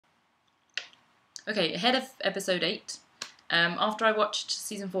Okay, ahead of episode 8, after I watched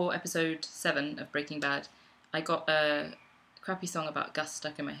season 4, episode 7 of Breaking Bad, I got a crappy song about Gus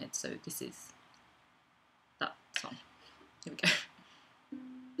stuck in my head, so this is that song. Here we go.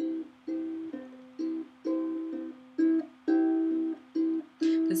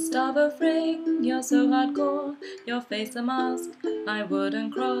 Gustavo Fring, you're so hardcore, your face a mask, I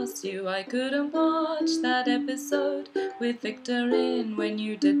wouldn't cross you, I couldn't watch that episode with Victor in when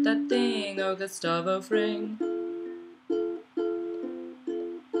you did that thing, oh Gustavo Fring.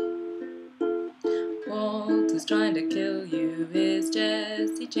 Walt was trying to kill you, is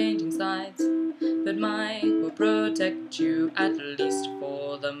Jesse changing sides, but Mike will protect you, at least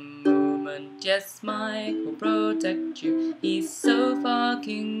for the moment. Yes, Mike will protect you, he's so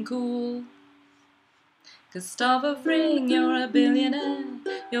fucking cool. Gustavo Fring, you're a billionaire,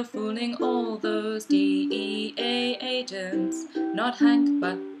 you're fooling all those DEA agents. Not Hank,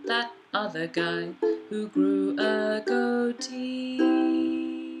 but that other guy who grew a goatee.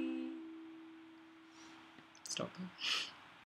 Stop.